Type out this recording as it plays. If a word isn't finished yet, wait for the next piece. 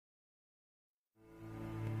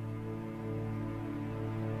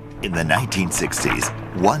In the 1960s,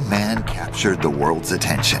 one man captured the world's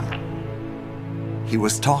attention. He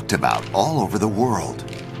was talked about all over the world.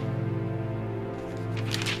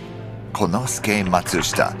 Konosuke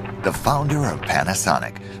Matsushita, the founder of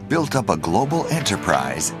Panasonic, built up a global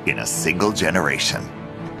enterprise in a single generation.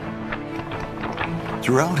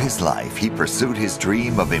 Throughout his life, he pursued his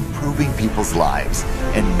dream of improving people's lives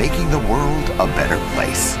and making the world a better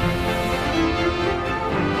place.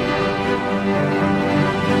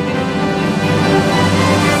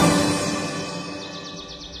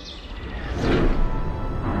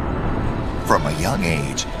 From a young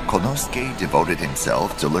age, Konosuke devoted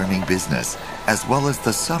himself to learning business as well as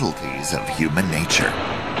the subtleties of human nature.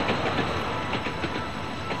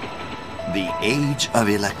 The age of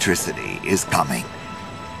electricity is coming.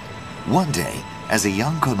 One day, as a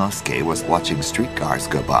young Konosuke was watching streetcars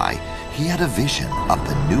go by, he had a vision of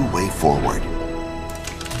the new way forward.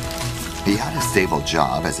 He had a stable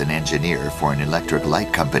job as an engineer for an electric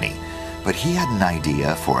light company, but he had an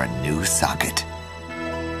idea for a new socket.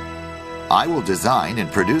 "I will design and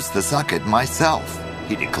produce the socket myself,"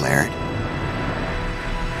 he declared.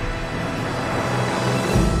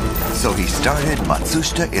 So he started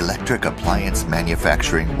Matsushita Electric Appliance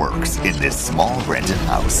Manufacturing Works in this small rented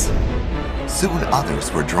house. Soon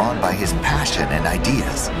others were drawn by his passion and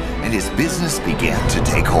ideas, and his business began to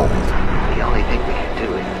take hold. The only thing we can do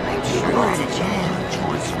is make sure.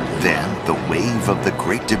 Then the wave of the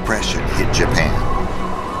Great Depression hit Japan.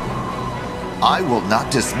 "I will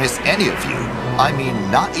not dismiss any of you. I mean,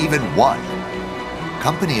 not even one."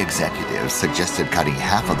 Company executives suggested cutting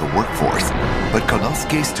half of the workforce, but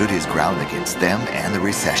Konosuke stood his ground against them and the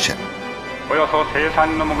recession.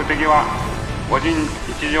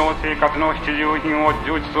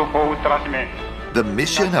 The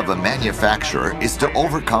mission of a manufacturer is to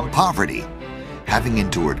overcome poverty. Having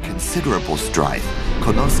endured considerable strife,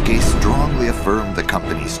 Konosuke strongly affirmed the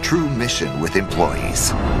company's true mission with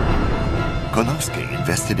employees. Konosuke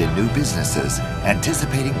invested in new businesses,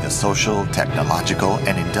 anticipating the social, technological,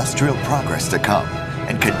 and industrial progress to come,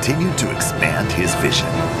 and continued to expand his vision.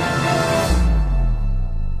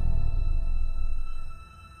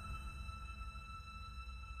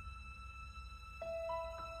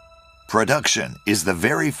 Production is the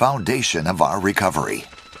very foundation of our recovery.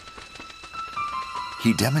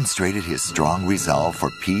 He demonstrated his strong resolve for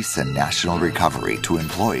peace and national recovery to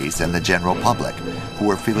employees and the general public who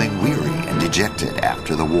were feeling weary and dejected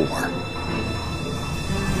after the war.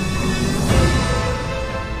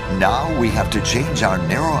 Now we have to change our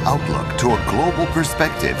narrow outlook to a global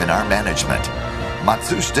perspective in our management.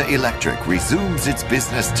 Matsushita Electric resumes its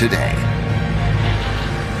business today.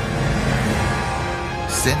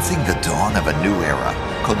 Sensing the dawn of a new era,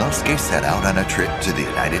 Konosuke set out on a trip to the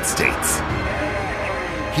United States.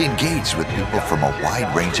 He engaged with people from a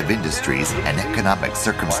wide range of industries and economic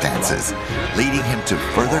circumstances, leading him to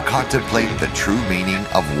further contemplate the true meaning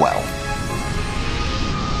of wealth.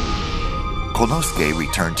 Konosuke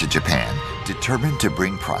returned to Japan, determined to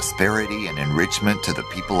bring prosperity and enrichment to the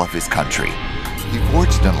people of his country. He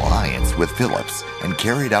forged an alliance with Philips and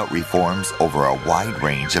carried out reforms over a wide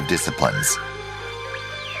range of disciplines.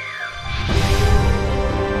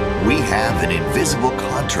 We have an invisible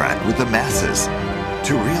contract with the masses.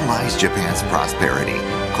 To realize Japan's prosperity,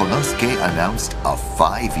 Konosuke announced a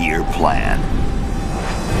 5-year plan.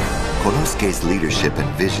 Konosuke's leadership and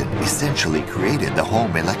vision essentially created the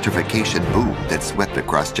home electrification boom that swept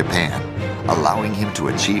across Japan, allowing him to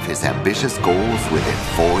achieve his ambitious goals within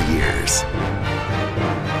 4 years.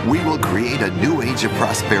 We will create a new age of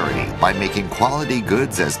prosperity by making quality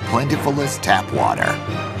goods as plentiful as tap water.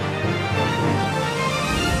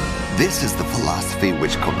 This is the philosophy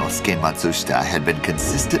which Konosuke Matsushita had been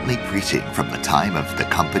consistently preaching from the time of the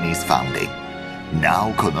company's founding.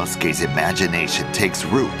 Now Konosuke's imagination takes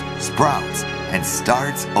root, sprouts, and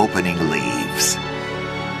starts opening leaves.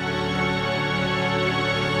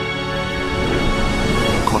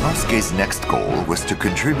 Konosuke's next goal was to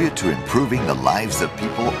contribute to improving the lives of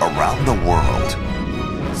people around the world.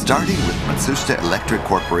 Starting with Matsushita Electric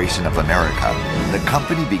Corporation of America, the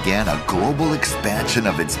company began a global expansion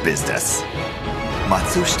of its business.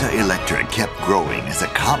 Matsushita Electric kept growing as a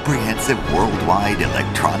comprehensive worldwide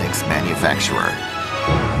electronics manufacturer.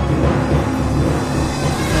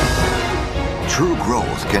 True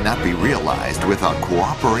growth cannot be realized without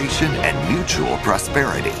cooperation and mutual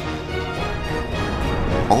prosperity.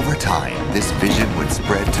 Over time, this vision would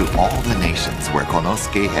spread to all the nations where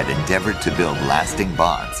Konosuke had endeavored to build lasting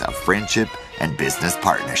bonds of friendship and business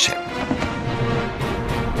partnership.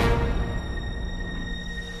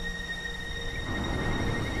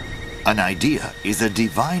 An idea is a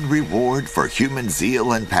divine reward for human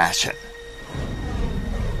zeal and passion.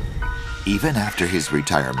 Even after his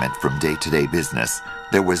retirement from day-to-day business,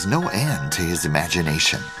 there was no end to his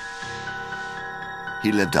imagination.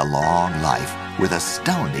 He lived a long life with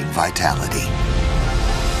astounding vitality.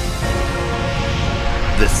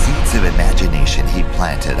 The seeds of imagination he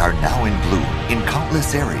planted are now in bloom in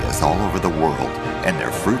countless areas all over the world, and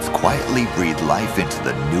their fruits quietly breathe life into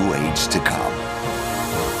the new age to come.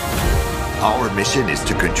 Our mission is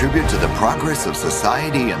to contribute to the progress of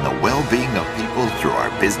society and the well-being of people through our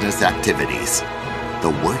business activities. The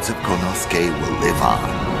words of Konosuke will live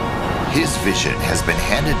on. His vision has been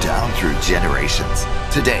handed down through generations.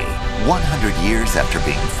 Today, 100 years after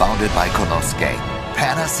being founded by Konosuke,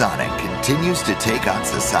 Panasonic continues to take on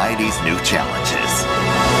society's new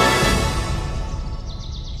challenges.